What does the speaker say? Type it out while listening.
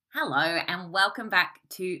Hello and welcome back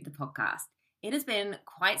to the podcast. It has been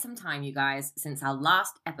quite some time, you guys, since our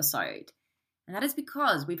last episode. And that is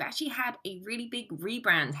because we've actually had a really big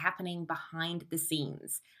rebrand happening behind the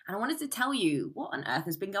scenes. And I wanted to tell you what on earth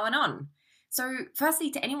has been going on. So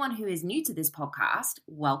firstly, to anyone who is new to this podcast,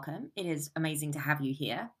 welcome. It is amazing to have you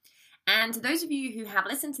here. And to those of you who have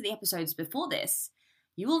listened to the episodes before this,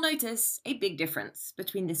 you will notice a big difference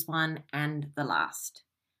between this one and the last.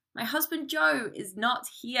 My husband Joe is not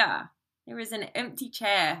here. There is an empty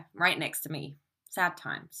chair right next to me. Sad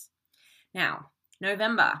times. Now,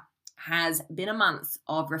 November has been a month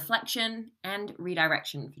of reflection and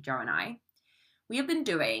redirection for Joe and I. We have been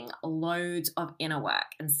doing loads of inner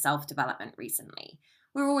work and self-development recently.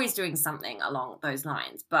 We're always doing something along those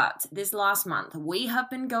lines, but this last month we have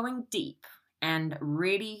been going deep and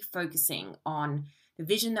really focusing on the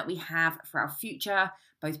vision that we have for our future,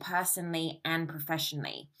 both personally and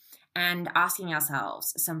professionally, and asking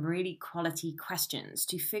ourselves some really quality questions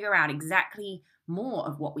to figure out exactly more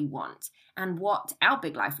of what we want and what our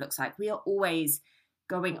big life looks like. We are always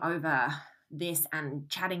going over this and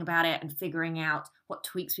chatting about it and figuring out what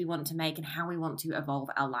tweaks we want to make and how we want to evolve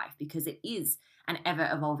our life, because it is an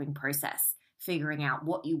ever-evolving process, figuring out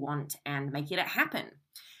what you want and making it happen.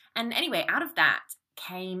 And anyway, out of that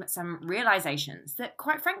came some realizations that,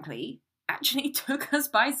 quite frankly, actually took us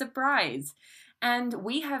by surprise. And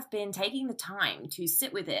we have been taking the time to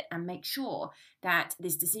sit with it and make sure that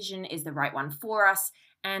this decision is the right one for us.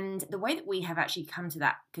 And the way that we have actually come to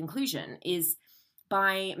that conclusion is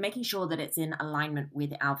by making sure that it's in alignment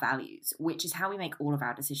with our values, which is how we make all of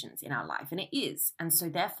our decisions in our life. And it is. And so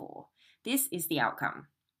therefore, this is the outcome.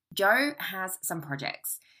 Joe has some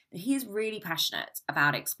projects that he is really passionate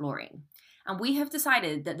about exploring. And we have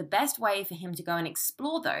decided that the best way for him to go and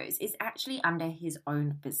explore those is actually under his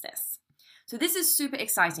own business. So this is super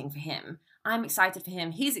exciting for him. I'm excited for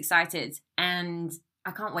him. He's excited. And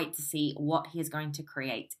I can't wait to see what he is going to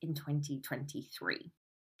create in 2023.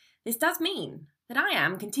 This does mean that I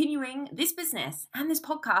am continuing this business and this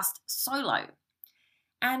podcast solo.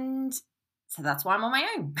 And so that's why I'm on my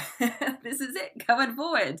own. This is it going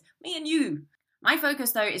forward. Me and you. My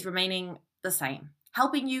focus, though, is remaining the same.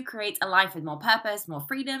 Helping you create a life with more purpose, more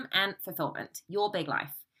freedom, and fulfillment. Your big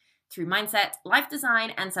life. Through mindset, life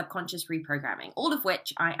design, and subconscious reprogramming, all of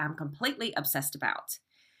which I am completely obsessed about.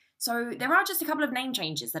 So there are just a couple of name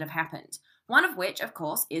changes that have happened. One of which, of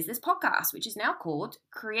course, is this podcast, which is now called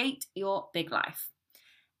Create Your Big Life.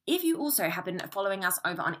 If you also have been following us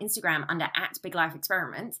over on Instagram under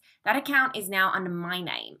 @BigLifeExperiment, that account is now under my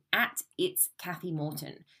name,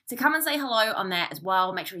 @It'sCathyMorton. So come and say hello on there as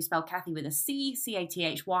well. Make sure you spell Cathy with a C,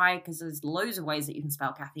 C-A-T-H-Y, because there's loads of ways that you can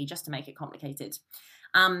spell Cathy just to make it complicated.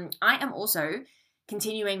 I am also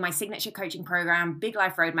continuing my signature coaching program, Big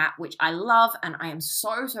Life Roadmap, which I love, and I am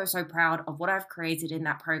so proud of what I've created in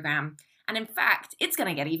that program. And in fact, it's going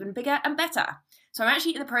to get even bigger and better. So I'm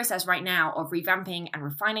actually in the process right now of revamping and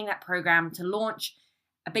refining that program to launch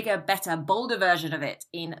a bigger, better, bolder version of it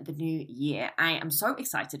in the new year. I am so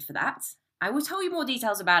excited for that. I will tell you more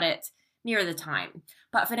details about it nearer the time.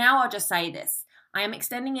 But for now, I'll just say this. I am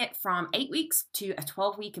extending it from 8 weeks to a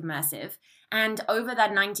 12-week immersive. And over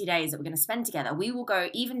that 90 days that we're going to spend together, we will go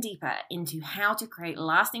even deeper into how to create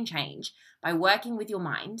lasting change by working with your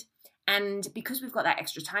mind. And because we've got that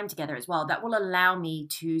extra time together as well, that will allow me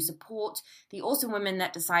to support the awesome women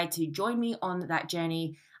that decide to join me on that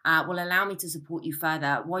journey, will allow me to support you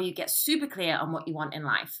further while you get super clear on what you want in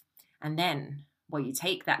life. And then while you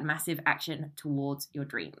take that massive action towards your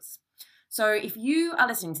dreams. So if you are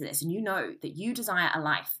listening to this and you know that you desire a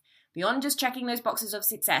life beyond just checking those boxes of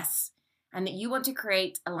success, and that you want to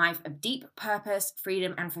create a life of deep purpose,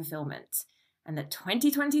 freedom, and fulfillment, and that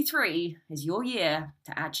 2023 is your year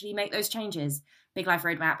to actually make those changes, Big Life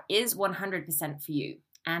Roadmap is 100% for you.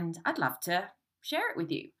 And I'd love to share it with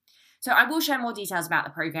you. So I will share more details about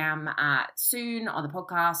the program soon on the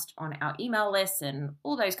podcast, on our email list, and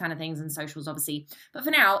all those kind of things, and socials, obviously. But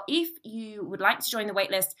for now, if you would like to join the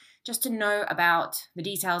waitlist just to know about the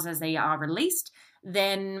details as they are released,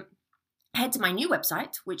 then head to my new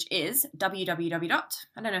website, which is www.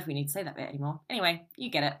 I don't know if we need to say that bit anymore. Anyway, you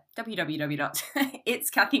get it.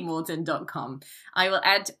 www.itscathymorton.com. I will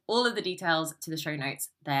add all of the details to the show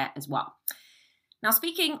notes there as well. Now,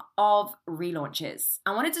 speaking of relaunches,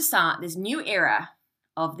 I wanted to start this new era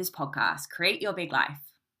of this podcast, Create Your Big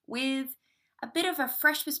Life, with a bit of a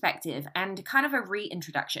fresh perspective and kind of a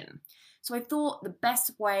reintroduction. So I thought the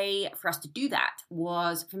best way for us to do that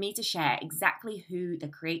was for me to share exactly who the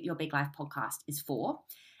Create Your Big Life podcast is for,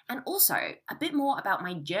 and also a bit more about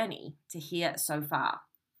my journey to here so far.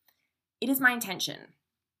 It is my intention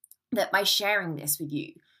that by sharing this with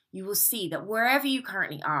you, you will see that wherever you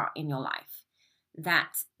currently are in your life,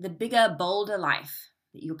 that the bigger, bolder life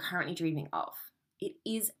that you're currently dreaming of, it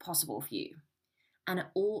is possible for you. And it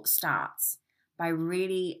all starts by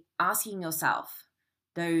really asking yourself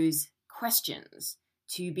those questions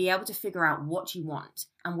to be able to figure out what you want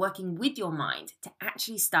and working with your mind to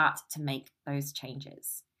actually start to make those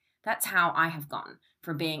changes. That's how I have gone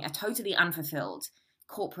from being a totally unfulfilled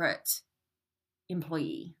corporate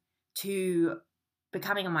employee to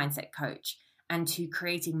becoming a mindset coach and to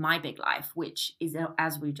creating my big life, which is,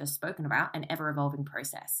 as we've just spoken about, an ever-evolving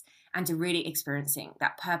process, and to really experiencing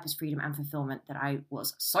that purpose, freedom, and fulfillment that I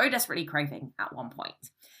was so desperately craving at one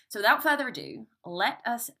point. So without further ado, let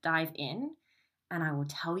us dive in, and I will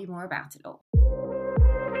tell you more about it all.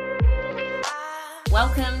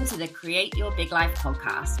 Welcome to the Create Your Big Life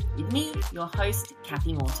podcast with me, your host,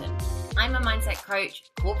 Kathy Morton. I'm a mindset coach,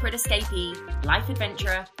 corporate escapee, life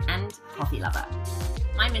adventurer, and coffee lover.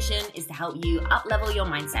 My mission is to help you up-level your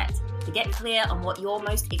mindset, to get clear on what your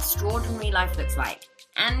most extraordinary life looks like,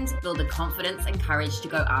 and build the confidence and courage to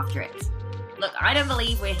go after it. Look, I don't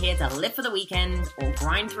believe we're here to live for the weekend or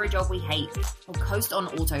grind for a job we hate or coast on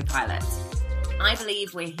autopilot. I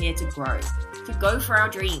believe we're here to grow, to go for our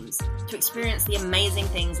dreams, to experience the amazing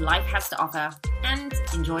things life has to offer, and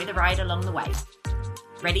enjoy the ride along the way.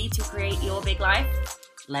 Ready to create your big life?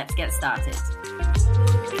 Let's get started.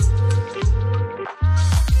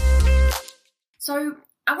 So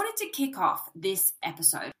I wanted to kick off this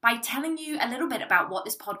episode by telling you a little bit about what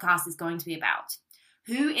this podcast is going to be about,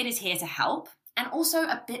 who it is here to help, and also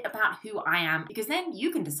a bit about who I am, because then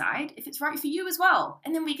you can decide if it's right for you as well.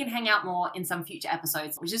 And then we can hang out more in some future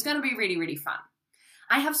episodes, which is going to be really, really fun.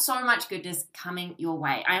 I have so much goodness coming your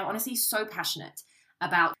way. I am honestly so passionate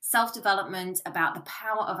about self-development, about the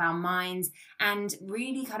power of our minds, and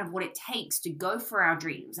really kind of what it takes to go for our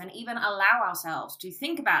dreams and even allow ourselves to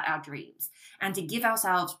think about our dreams and to give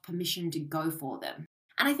ourselves permission to go for them.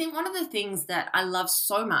 And I think one of the things that I love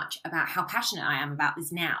so much about how passionate I am about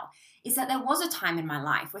this now is that there was a time in my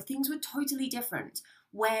life where things were totally different,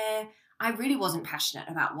 where I really wasn't passionate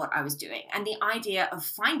about what I was doing. And the idea of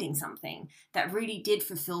finding something that really did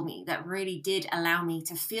fulfill me, that really did allow me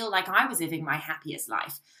to feel like I was living my happiest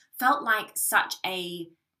life, felt like such a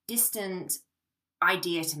distant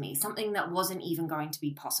idea to me, something that wasn't even going to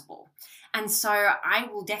be possible. And so I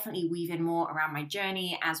will definitely weave in more around my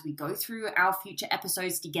journey as we go through our future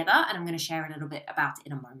episodes together, and I'm going to share a little bit about it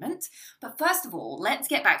in a moment. But first of all, let's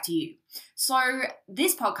get back to you. So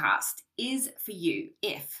this podcast is for you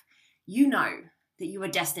if you know that you are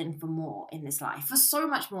destined for more in this life, for so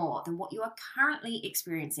much more than what you are currently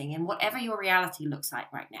experiencing in whatever your reality looks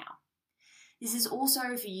like right now. This is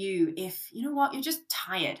also for you if, you know what, you're just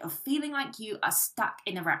tired of feeling like you are stuck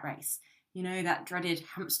in the rat race, you know, that dreaded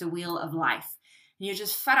hamster wheel of life. And you're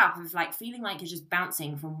just fed up of feeling like you're just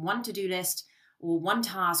bouncing from one to-do list or one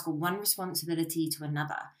task or one responsibility to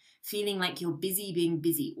another, feeling like you're busy being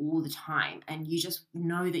busy all the time, and you just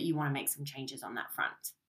know that you want to make some changes on that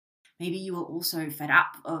front. Maybe you are also fed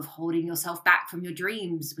up of holding yourself back from your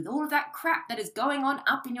dreams with all of that crap that is going on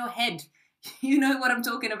up in your head. You know what I'm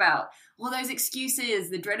talking about. All those excuses,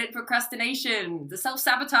 the dreaded procrastination, the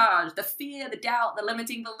self-sabotage, the fear, the doubt, the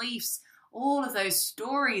limiting beliefs, all of those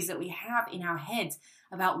stories that we have in our heads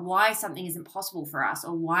about why something isn't possible for us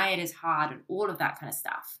or why it is hard and all of that kind of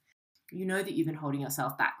stuff. You know that you've been holding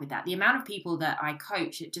yourself back with that. The amount of people that I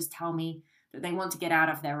coach that just tell me that they want to get out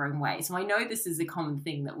of their own way. So I know this is a common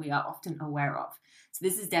thing that we are often aware of. So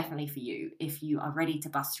this is definitely for you if you are ready to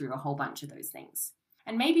bust through a whole bunch of those things.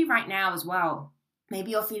 And maybe right now as well,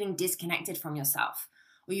 maybe you're feeling disconnected from yourself,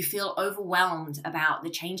 or you feel overwhelmed about the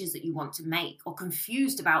changes that you want to make, or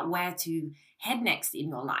confused about where to head next in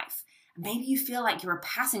your life. And maybe you feel like you're a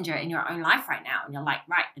passenger in your own life right now, and you're like,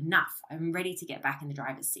 right, enough. I'm ready to get back in the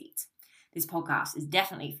driver's seat. This podcast is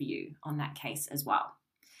definitely for you on that case as well.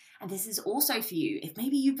 And this is also for you if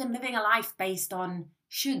maybe you've been living a life based on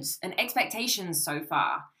shoulds and expectations so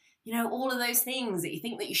far. You know, all of those things that you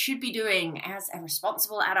think that you should be doing as a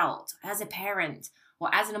responsible adult, as a parent,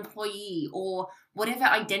 or as an employee, or whatever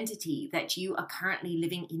identity that you are currently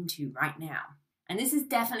living into right now. And this is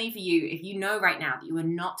definitely for you if you know right now that you are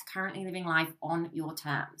not currently living life on your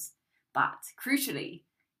terms. But crucially,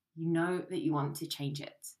 you know that you want to change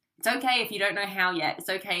it. It's okay if you don't know how yet. It's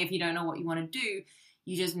okay if you don't know what you want to do.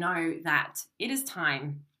 You just know that it is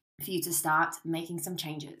time for you to start making some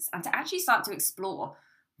changes and to actually start to explore,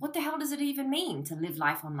 what the hell does it even mean to live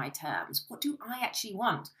life on my terms? What do I actually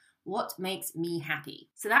want? What makes me happy?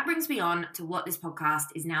 So that brings me on to what this podcast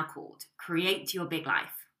is now called, Create Your Big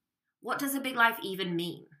Life. What does a big life even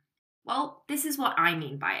mean? Well, this is what I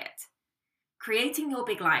mean by it. Creating your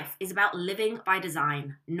big life is about living by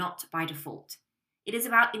design, not by default. It is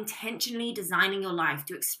about intentionally designing your life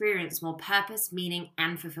to experience more purpose, meaning,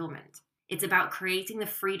 and fulfillment. It's about creating the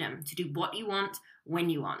freedom to do what you want, when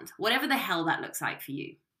you want, whatever the hell that looks like for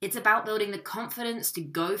you. It's about building the confidence to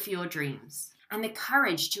go for your dreams and the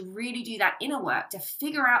courage to really do that inner work to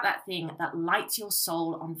figure out that thing that lights your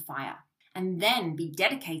soul on fire, and then be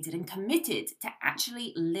dedicated and committed to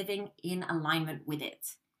actually living in alignment with it.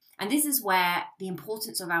 And this is where the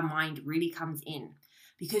importance of our mind really comes in,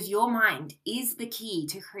 because your mind is the key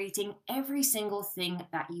to creating every single thing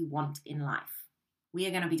that you want in life. We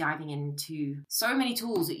are going to be diving into so many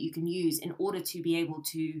tools that you can use in order to be able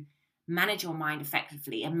to manage your mind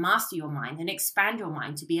effectively and master your mind and expand your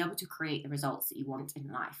mind to be able to create the results that you want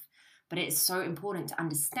in life. But it is so important to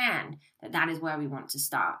understand that that is where we want to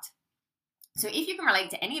start. So if you can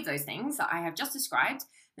relate to any of those things that I have just described,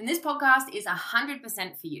 then this podcast is 100%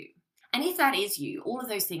 for you. And if that is you, all of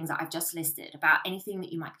those things that I've just listed about anything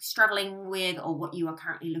that you might be struggling with or what you are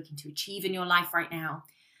currently looking to achieve in your life right now,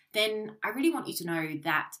 then I really want you to know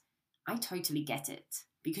that I totally get it.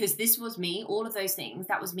 Because this was me, all of those things,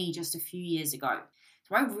 that was me just a few years ago.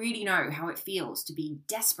 So I really know how it feels to be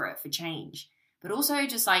desperate for change, but also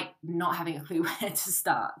just like not having a clue where to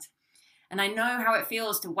start. And I know how it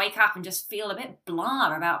feels to wake up and just feel a bit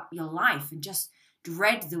blah about your life and just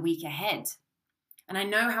dread the week ahead. And I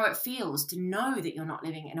know how it feels to know that you're not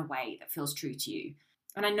living in a way that feels true to you.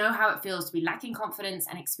 And I know how it feels to be lacking confidence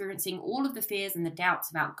and experiencing all of the fears and the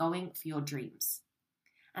doubts about going for your dreams.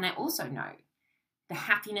 And I also know the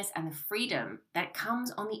happiness and the freedom that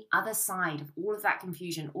comes on the other side of all of that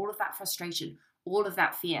confusion, all of that frustration, all of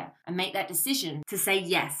that fear, and make that decision to say,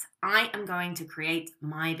 yes, I am going to create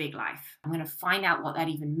my big life. I'm going to find out what that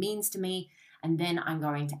even means to me, and then I'm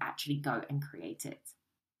going to actually go and create it.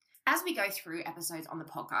 As we go through episodes on the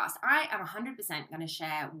podcast, I am 100% going to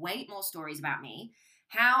share way more stories about me,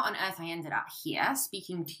 how on earth I ended up here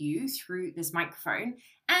speaking to you through this microphone,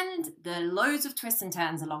 and the loads of twists and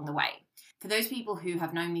turns along the way. For those people who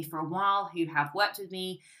have known me for a while, who have worked with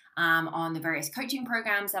me on the various coaching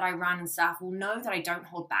programs that I run and stuff, will know that I don't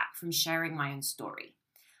hold back from sharing my own story.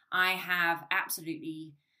 I have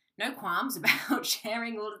absolutely no qualms about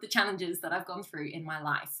sharing all of the challenges that I've gone through in my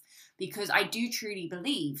life, because I do truly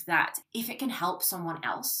believe that if it can help someone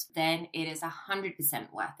else, then it is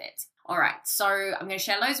 100% worth it. All right, so I'm going to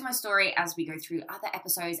share loads of my story as we go through other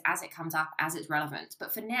episodes, as it comes up, as it's relevant.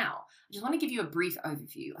 But for now, I just want to give you a brief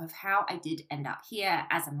overview of how I did end up here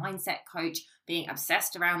as a mindset coach, being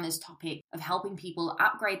obsessed around this topic of helping people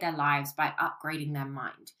upgrade their lives by upgrading their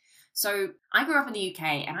mind. So I grew up in the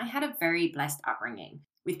UK and I had a very blessed upbringing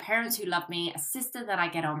with parents who loved me, a sister that I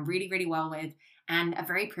get on really, really well with, and a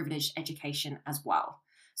very privileged education as well.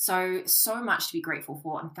 So much to be grateful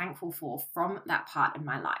for and thankful for from that part in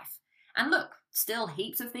my life. And look, still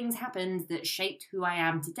heaps of things happened that shaped who I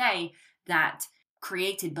am today, that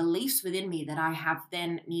created beliefs within me that I have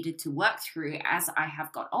then needed to work through as I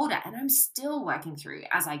have got older, and I'm still working through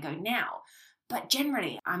as I go now. But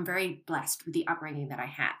generally, I'm very blessed with the upbringing that I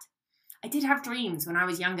had. I did have dreams when I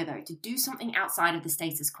was younger, though, to do something outside of the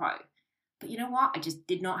status quo. But you know what? I just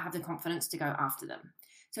did not have the confidence to go after them.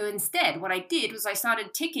 So instead, what I did was I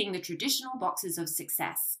started ticking the traditional boxes of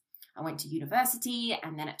success. I went to university,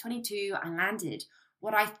 and then at 22, I landed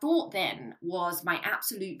what I thought then was my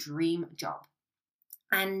absolute dream job.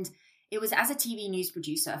 And it was as a TV news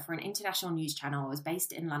producer for an international news channel. I was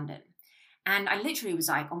based in London. And I literally was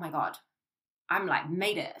like, oh my God, I'm like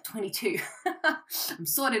made it at 22. I'm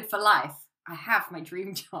sorted for life. I have my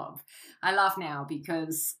dream job. I laugh now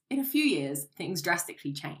because in a few years, things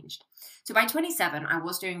drastically changed. So by 27, I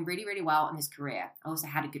was doing really, really well in this career. I also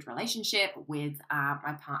had a good relationship with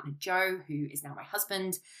my partner, Joe, who is now my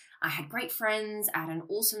husband. I had great friends. I had an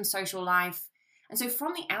awesome social life. And so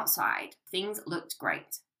from the outside, things looked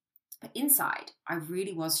great. But inside, I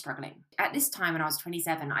really was struggling. At this time when I was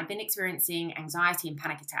 27, I'd been experiencing anxiety and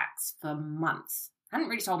panic attacks for months. I hadn't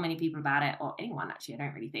really told many people about it, or anyone actually, I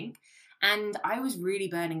don't really think. And I was really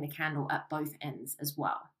burning the candle at both ends as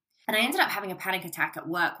well. And I ended up having a panic attack at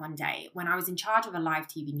work one day when I was in charge of a live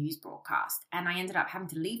TV news broadcast. And I ended up having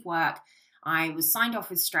to leave work. I was signed off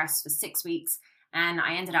with stress for 6 weeks. And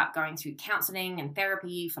I ended up going through counseling and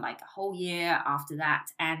therapy for like a whole year after that.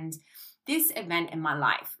 And this event in my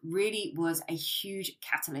life really was a huge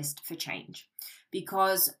catalyst for change,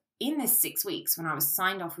 because in this 6 weeks when I was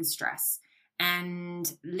signed off with stress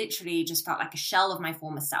and literally just felt like a shell of my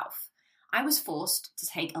former self, I was forced to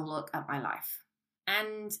take a look at my life.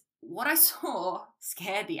 And what I saw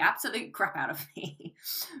scared the absolute crap out of me,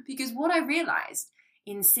 because what I realized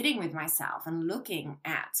in sitting with myself and looking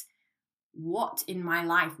at what in my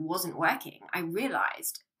life wasn't working, I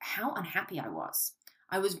realized how unhappy I was.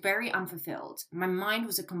 I was very unfulfilled. My mind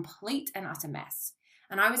was a complete and utter mess.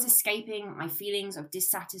 And I was escaping my feelings of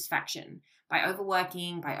dissatisfaction by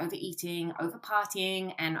overworking, by overeating, over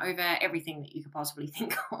partying, and over everything that you could possibly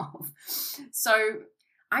think of. So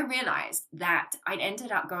I realized that I'd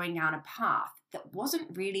ended up going down a path that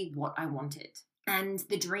wasn't really what I wanted. And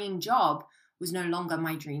the dream job was no longer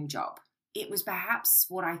my dream job. It was perhaps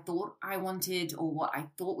what I thought I wanted, or what I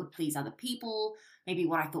thought would please other people, maybe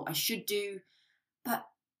what I thought I should do. But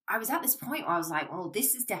I was at this point where I was like, well,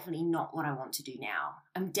 this is definitely not what I want to do now.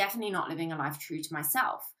 I'm definitely not living a life true to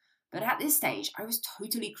myself. But at this stage, I was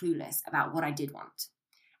totally clueless about what I did want.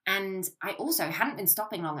 And I also hadn't been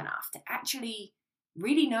stopping long enough to actually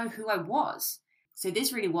really know who I was. So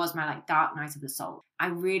this really was my dark night of the soul. I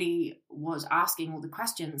really was asking all the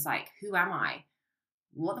questions like, who am I?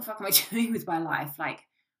 What the fuck am I doing with my life?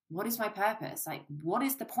 What is my purpose? What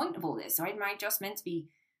is the point of all this? So am I just meant to be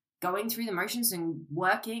going through the motions and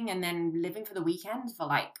working and then living for the weekend for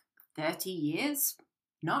 30 years?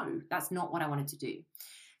 No, that's not what I wanted to do.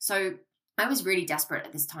 So I was really desperate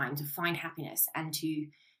at this time to find happiness and to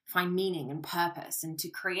find meaning and purpose and to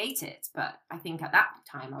create it. But I think at that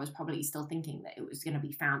time, I was probably still thinking that it was going to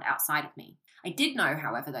be found outside of me. I did know,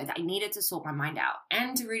 however, though, that I needed to sort my mind out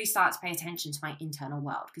and to really start to pay attention to my internal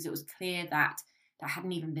world, because it was clear that that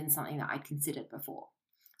hadn't even been something that I'd considered before.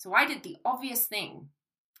 So I did the obvious thing.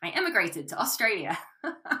 I emigrated to Australia.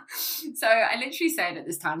 So I literally said at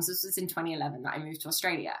this time, so this was in 2011, that I moved to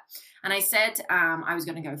Australia. And I said I was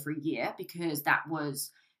going to go for a year because that was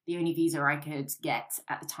the only visa I could get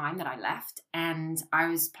at the time that I left. And I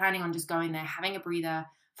was planning on just going there, having a breather,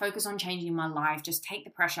 focus on changing my life, just take the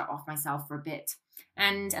pressure off myself for a bit.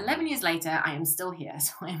 And 11 years later, I am still here.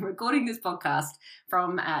 So I am recording this podcast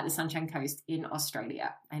from the Sunshine Coast in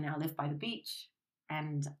Australia. I now live by the beach.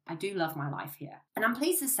 And I do love my life here. And I'm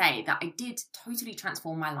pleased to say that I did totally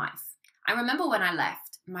transform my life. I remember when I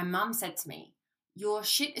left, my mum said to me, your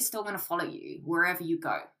shit is still going to follow you wherever you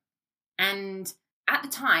go. And at the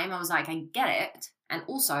time, I was like, I get it. And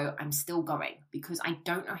also, I'm still going because I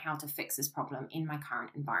don't know how to fix this problem in my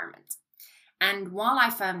current environment. And while I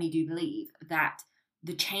firmly do believe that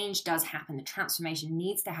the change does happen, the transformation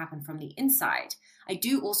needs to happen from the inside, I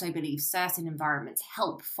do also believe certain environments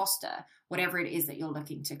help foster whatever it is that you're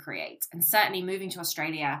looking to create. And certainly moving to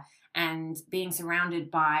Australia and being surrounded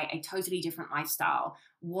by a totally different lifestyle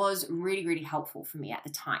was really, really helpful for me at the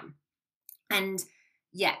time. And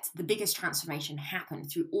yet the biggest transformation happened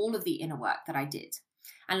through all of the inner work that I did.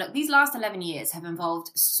 And look, these last 11 years have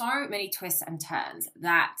involved so many twists and turns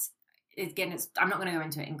that, again, I'm not going to go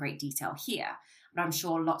into it in great detail here, but I'm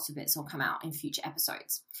sure lots of bits will come out in future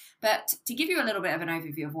episodes. But to give you a little bit of an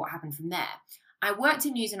overview of what happened from there, I worked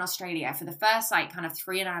in news in Australia for the first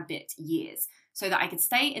 3 and a bit years so that I could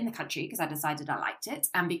stay in the country because I decided I liked it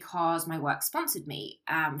and because my work sponsored me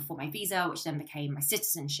for my visa, which then became my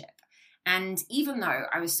citizenship. And even though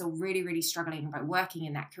I was still really, really struggling by working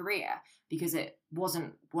in that career because it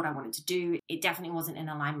wasn't what I wanted to do, it definitely wasn't in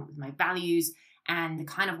alignment with my values and the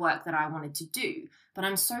kind of work that I wanted to do. But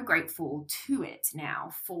I'm so grateful to it now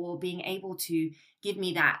for being able to give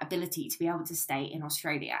me that ability to be able to stay in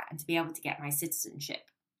Australia and to be able to get my citizenship.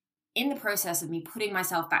 In the process of me putting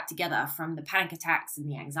myself back together from the panic attacks and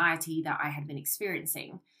the anxiety that I had been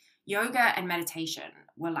experiencing, yoga and meditation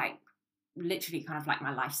were literally kind of like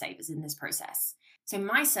my lifesavers in this process. So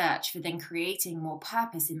my search for then creating more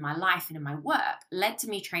purpose in my life and in my work led to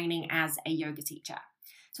me training as a yoga teacher.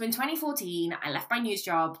 So in 2014, I left my news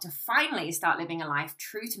job to finally start living a life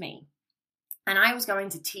true to me. And I was going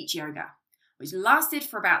to teach yoga, which lasted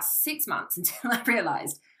for about 6 months until I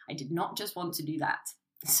realized I did not just want to do that.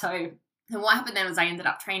 So what happened then was I ended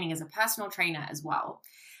up training as a personal trainer as well.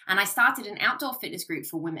 And I started an outdoor fitness group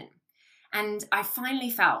for women. And I finally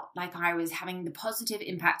felt like I was having the positive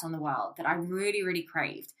impact on the world that I really, really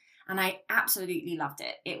craved. And I absolutely loved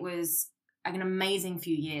it. It was an amazing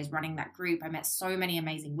few years running that group. I met so many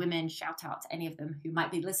amazing women. Shout out to any of them who might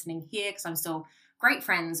be listening here because I'm still great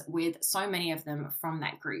friends with so many of them from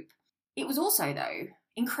that group. It was also, though,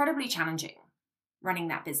 incredibly challenging running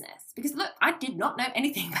that business because, look, I did not know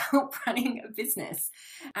anything about running a business.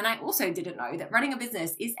 And I also didn't know that running a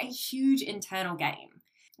business is a huge internal game.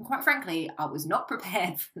 And quite frankly, I was not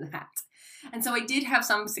prepared for that. And so I did have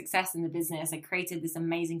some success in the business. I created this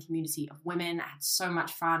amazing community of women. I had so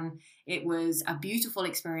much fun. It was a beautiful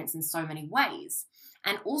experience in so many ways.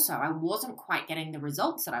 And also I wasn't quite getting the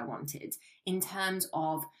results that I wanted in terms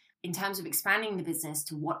of expanding the business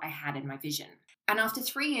to what I had in my vision. And after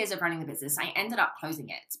 3 years of running the business, I ended up closing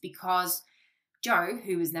it because Joe,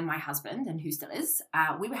 who was then my husband and who still is,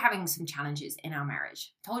 we were having some challenges in our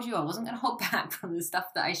marriage. Told you I wasn't going to hold back from the stuff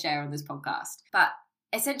that I share on this podcast. But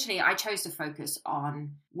essentially, I chose to focus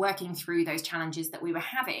on working through those challenges that we were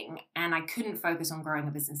having, and I couldn't focus on growing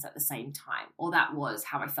a business at the same time, or that was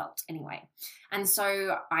how I felt anyway. And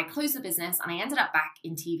so I closed the business and I ended up back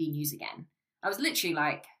in TV news again. I was literally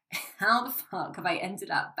like, how the fuck have I ended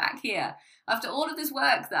up back here after all of this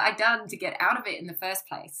work that I'd done to get out of it in the first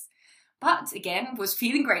place? But again, was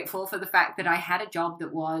feeling grateful for the fact that I had a job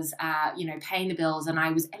that was, paying the bills, and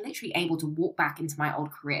I was literally able to walk back into my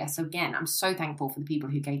old career. So again, I'm so thankful for the people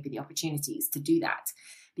who gave me the opportunities to do that,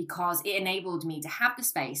 because it enabled me to have the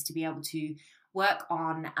space to be able to work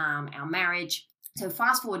on our marriage. So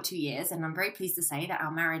fast forward 2 years, and I'm very pleased to say that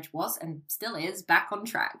our marriage was and still is back on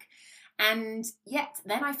track. And yet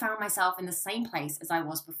then I found myself in the same place as I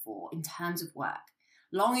was before in terms of work,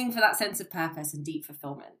 longing for that sense of purpose and deep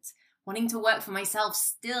fulfillment. Wanting to work for myself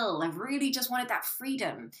still. I really just wanted that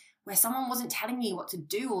freedom where someone wasn't telling me what to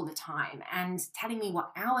do all the time and telling me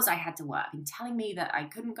what hours I had to work and telling me that I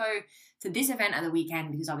couldn't go to this event at the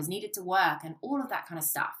weekend because I was needed to work and all of that kind of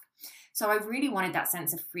stuff. So I really wanted that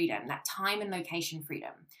sense of freedom, that time and location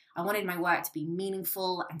freedom. I wanted my work to be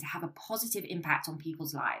meaningful and to have a positive impact on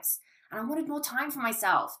people's lives. And I wanted more time for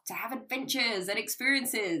myself, to have adventures and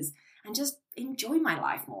experiences and just enjoy my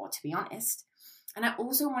life more, to be honest. And I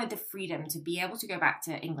also wanted the freedom to be able to go back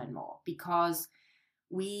to England more, because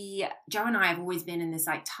Joe and I have always been in this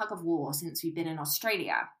like tug of war since we've been in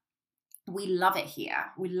Australia. We love it here.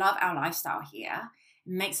 We love our lifestyle here.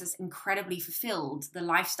 It makes us incredibly fulfilled, the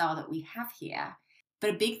lifestyle that we have here. But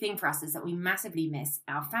a big thing for us is that we massively miss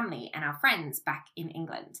our family and our friends back in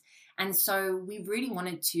England. And so we really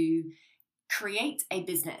wanted to create a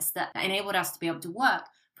business that enabled us to be able to work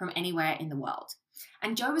from anywhere in the world.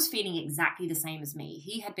 And Joe was feeling exactly the same as me.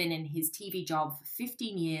 He had been in his TV job for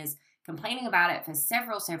 15 years, complaining about it for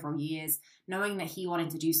several years, knowing that he wanted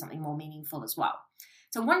to do something more meaningful as well.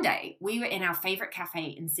 So one day we were in our favorite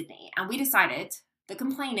cafe in Sydney, and we decided the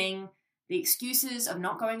complaining, the excuses of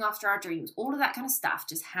not going after our dreams, all of that kind of stuff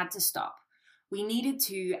just had to stop. We needed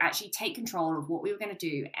to actually take control of what we were going to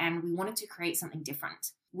do, and we wanted to create something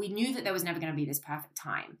different. We knew that there was never going to be this perfect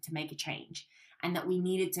time to make a change, and that we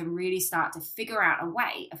needed to really start to figure out a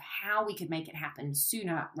way of how we could make it happen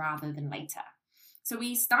sooner rather than later. So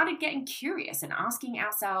we started getting curious and asking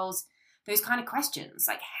ourselves those kind of questions,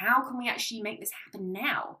 like how can we actually make this happen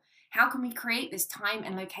now? How can we create this time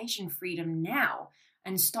and location freedom now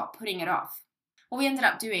and stop putting it off? What we ended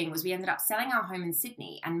up doing was we ended up selling our home in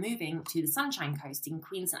Sydney and moving to the Sunshine Coast in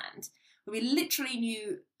Queensland, where we literally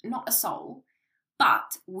knew not a soul,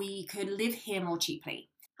 but we could live here more cheaply.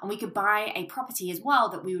 And we could buy a property as well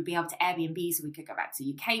that we would be able to Airbnb, so we could go back to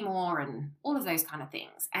UK more and all of those kind of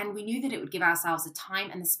things. And we knew that it would give ourselves the time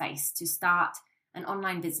and the space to start an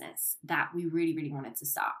online business that we really wanted to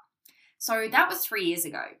start. So that was 3 years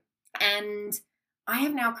ago. And I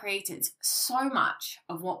have now created so much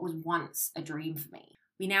of what was once a dream for me.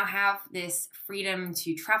 We now have this freedom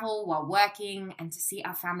to travel while working and to see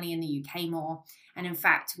our family in the UK more. And in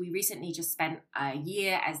fact, we recently just spent a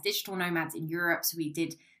year as digital nomads in Europe. So we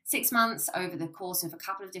did 6 months over the course of a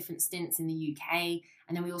couple of different stints in the UK.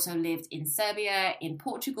 And then we also lived in Serbia, in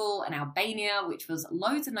Portugal, and Albania, which was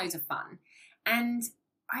loads and loads of fun. And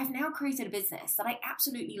I've now created a business that I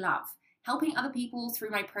absolutely love, helping other people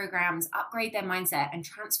through my programs upgrade their mindset and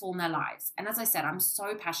transform their lives. And as I said, I'm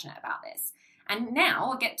so passionate about this. And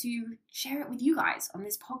now I get to share it with you guys on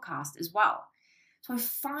this podcast as well. So I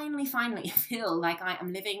finally feel like I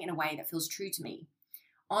am living in a way that feels true to me,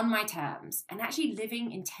 on my terms, and actually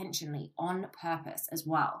living intentionally on purpose as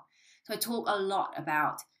well. So I talk a lot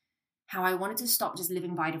about how I wanted to stop just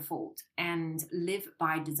living by default and live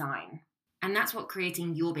by design. And that's what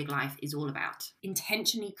creating your big life is all about.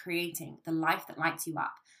 Intentionally creating the life that lights you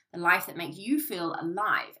up, the life that makes you feel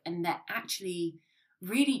alive, and that actually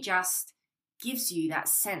really just gives you that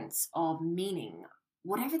sense of meaning,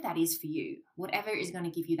 whatever that is for you, whatever is going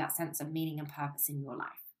to give you that sense of meaning and purpose in your life.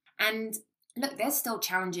 And look, there's still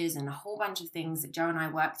challenges and a whole bunch of things that Joe and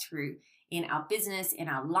I work through in our business, in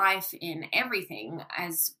our life, in everything,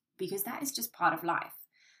 because that is just part of life.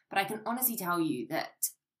 But I can honestly tell you that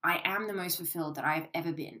I am the most fulfilled that I've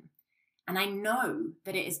ever been. And I know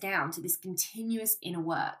that it is down to this continuous inner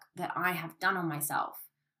work that I have done on myself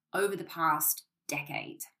over the past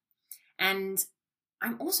decade. And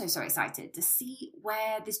I'm also so excited to see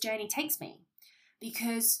where this journey takes me,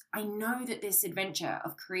 because I know that this adventure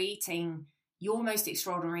of creating your most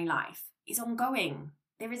extraordinary life is ongoing.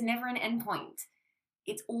 There is never an end point.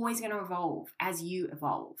 It's always going to evolve as you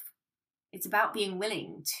evolve. It's about being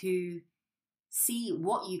willing to see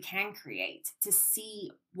what you can create, to see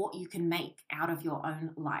what you can make out of your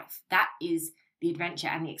own life. That is the adventure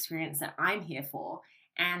and the experience that I'm here for,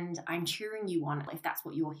 and I'm cheering you on if that's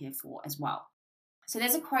what you're here for as well. So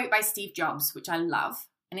there's a quote by Steve Jobs, which I love,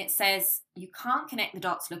 and it says, "You can't connect the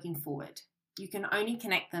dots looking forward. You can only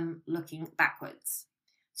connect them looking backwards."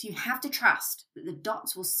 So you have to trust that the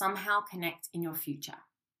dots will somehow connect in your future.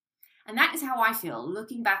 And that is how I feel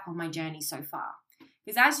looking back on my journey so far.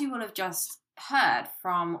 Because as you will have just heard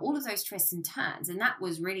from all of those twists and turns, and that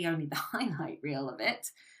was really only the highlight reel of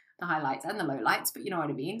it, the highlights and the lowlights, but you know what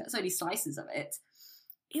I mean, that's only slices of it.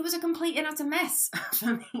 It was a complete and utter mess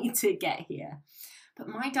for me to get here. But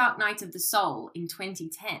my dark night of the soul in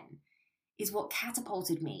 2010 is what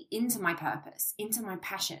catapulted me into my purpose, into my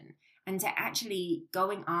passion, and to actually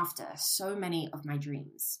going after so many of my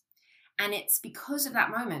dreams. And it's because of that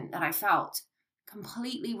moment that I felt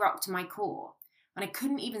completely rocked to my core. And I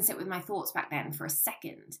couldn't even sit with my thoughts back then for a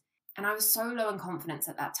second. And I was so low in confidence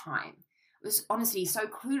at that time. I was honestly so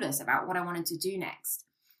clueless about what I wanted to do next.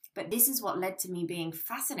 But this is what led to me being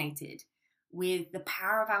fascinated with the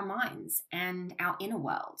power of our minds and our inner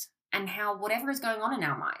world, and how whatever is going on in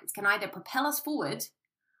our minds can either propel us forward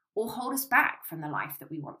or hold us back from the life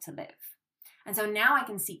that we want to live. And so now I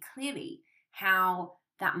can see clearly how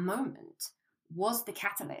that moment was the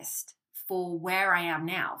catalyst for where I am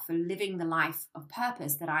now, for living the life of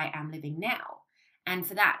purpose that I am living now. And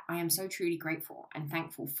for that, I am so truly grateful and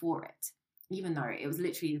thankful for it, even though it was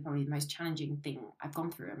literally probably the most challenging thing I've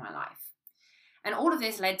gone through in my life. And all of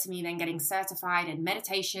this led to me then getting certified in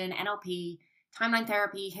meditation, NLP, timeline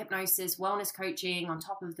therapy, hypnosis, wellness coaching, on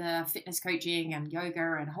top of the fitness coaching and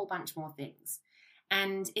yoga and a whole bunch more things.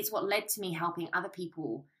 And it's what led to me helping other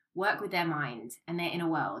people work with their mind and their inner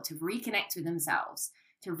world to reconnect with themselves,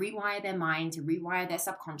 to rewire their mind, to rewire their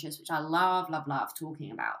subconscious, which I love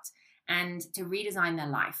talking about, and to redesign their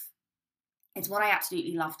life. It's what I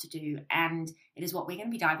absolutely love to do, and it is what we're going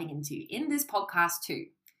to be diving into in this podcast too.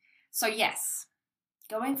 So yes,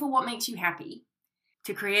 going for what makes you happy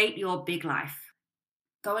to create your big life,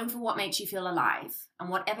 going for what makes you feel alive and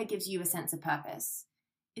whatever gives you a sense of purpose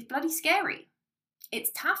is bloody scary.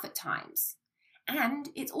 It's tough at times, and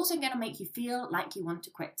it's also going to make you feel like you want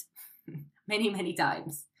to quit many, many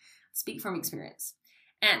times. Speak from experience.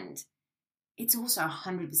 And it's also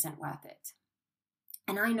 100% worth it.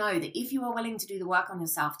 And I know that if you are willing to do the work on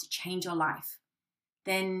yourself to change your life,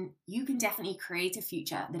 then you can definitely create a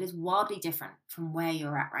future that is wildly different from where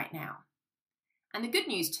you're at right now. And the good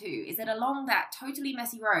news too is that along that totally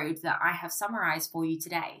messy road that I have summarized for you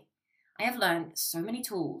today, I have learned so many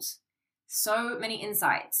tools, so many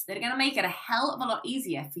insights that are going to make it a hell of a lot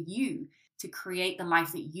easier for you to create the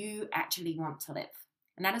life that you actually want to live.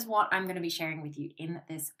 And that is what I'm going to be sharing with you in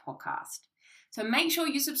this podcast. So make sure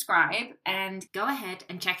you subscribe and go ahead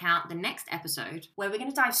and check out the next episode where we're going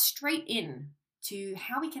to dive straight in to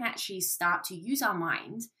how we can actually start to use our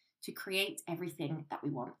mind to create everything that we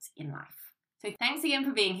want in life. So thanks again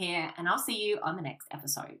for being here, and I'll see you on the next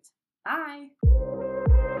episode. Bye.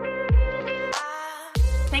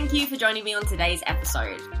 Thank you for joining me on today's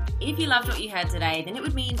episode. If you loved what you heard today, then it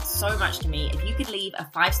would mean so much to me if you could leave a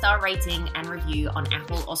 5-star rating and review on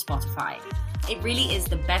Apple or Spotify. It really is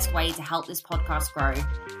the best way to help this podcast grow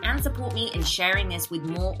and support me in sharing this with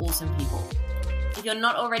more awesome people. If you're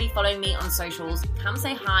not already following me on socials, come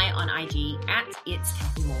say hi on IG at It's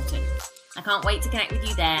Kathy Morton. I can't wait to connect with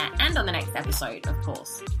you there and on the next episode, of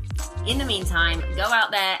course. In the meantime, go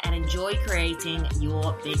out there and enjoy creating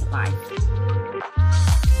your big life.